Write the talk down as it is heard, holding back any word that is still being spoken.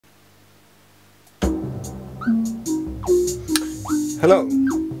Hello!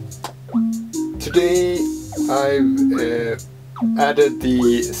 Today I've added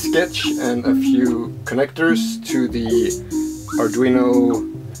the sketch and a few connectors to the Arduino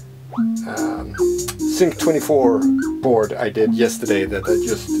Sync24 board I did yesterday, that I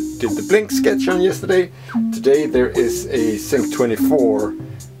just did the blink sketch on yesterday. Today there is a Sync24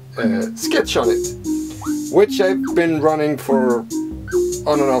 sketch on it, which I've been running for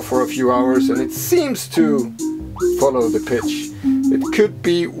on and off for a few hours, and it seems to follow the pitch. It could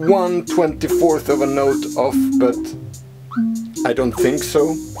be 1/24th of a note off, but I don't think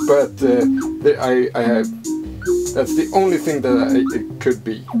so. But that's the only thing that it could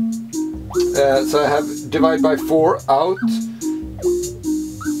be. So I have divide by 4 out,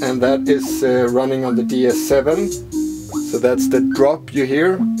 and that is running on the DS7. So that's the drop you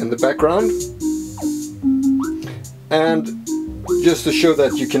hear in the background. And just to show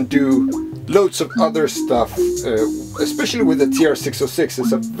that you can do loads of other stuff, especially with the TR606.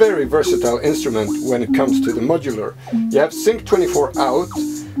 It's a very versatile instrument when it comes to the modular. You have Sync24 out,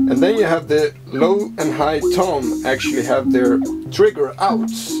 and then you have the low and high tom actually have their trigger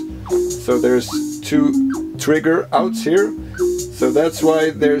outs. So there's 2 trigger outs here. So that's why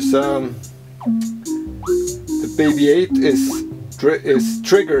there's the baby 8 is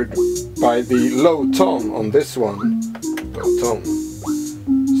triggered by the low tom on this one. Low tom.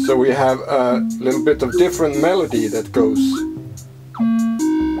 So we have a little bit of different melody that goes.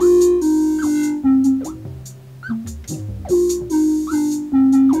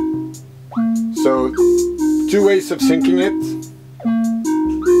 So 2 ways of syncing it.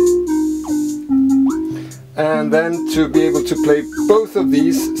 And then to be able to play both of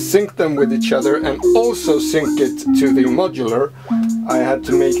these, sync them with each other, and also sync it to the modular, I had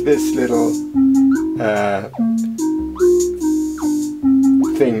to make this little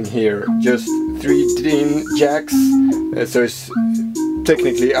thing here, just 3 DIN jacks, so it's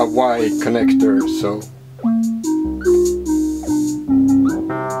technically a Y connector.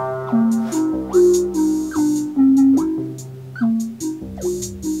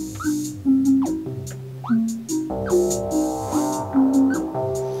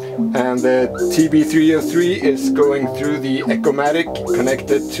 And the TB303 is going through the Echomatic,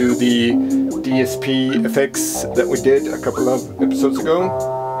 connected to the DSP effects that we did a couple of episodes ago.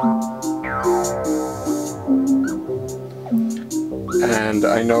 And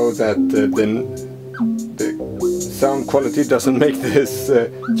I know that the sound quality doesn't make this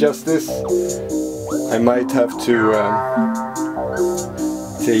justice. I might have to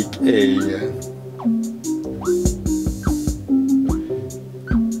take a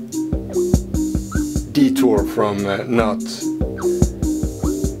detour from not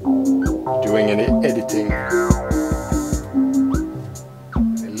doing any editing. I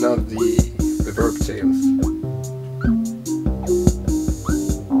love the reverb tails.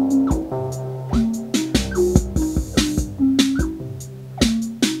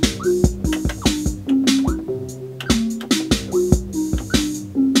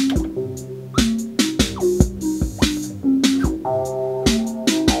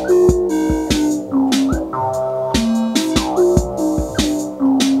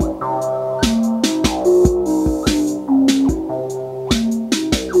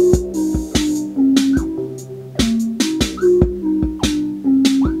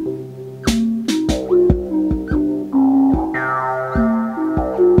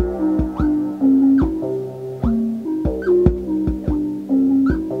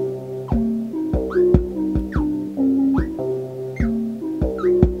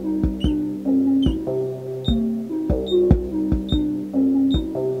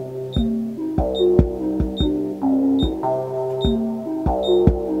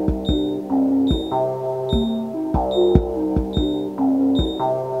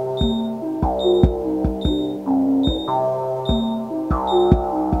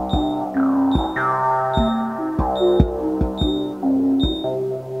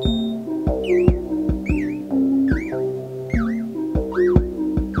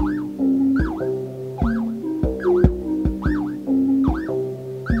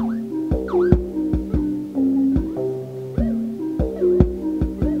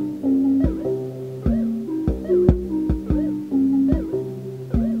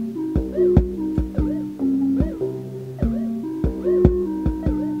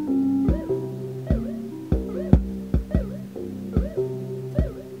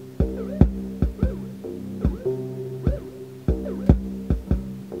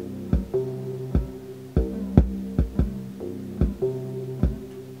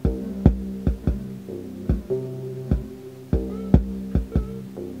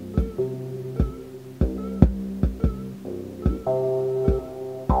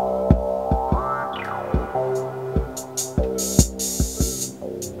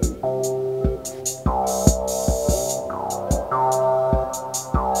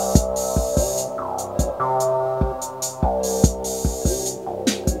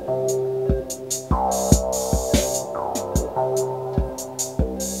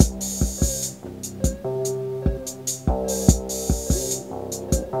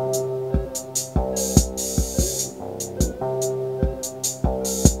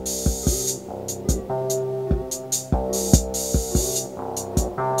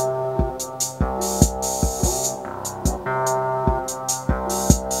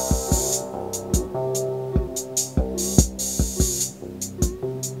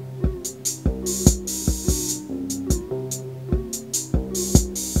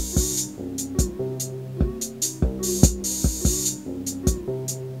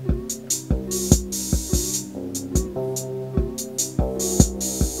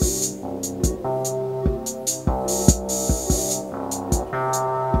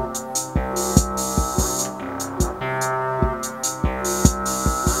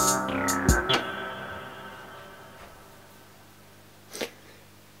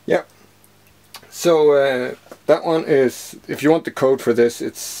 So that one is, if you want the code for this,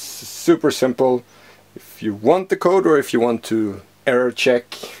 it's super simple. If you want the code, or if you want to error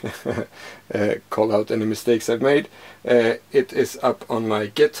check, call out any mistakes I've made, it is up on my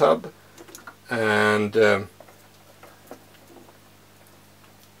GitHub, and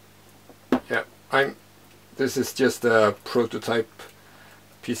yeah, this is just a prototype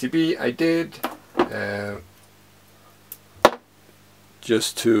PCB I did,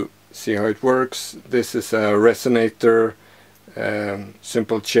 just to see how it works. This is a resonator,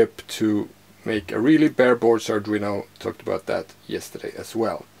 simple chip to make a really bare boards Arduino. Talked about that yesterday as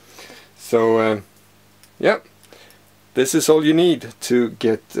well. So yeah, this is all you need to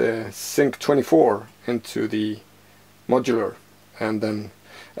get Sync24 into the modular, and then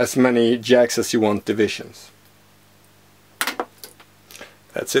as many jacks as you want divisions.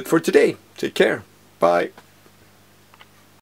 That's it for today. Take care. Bye.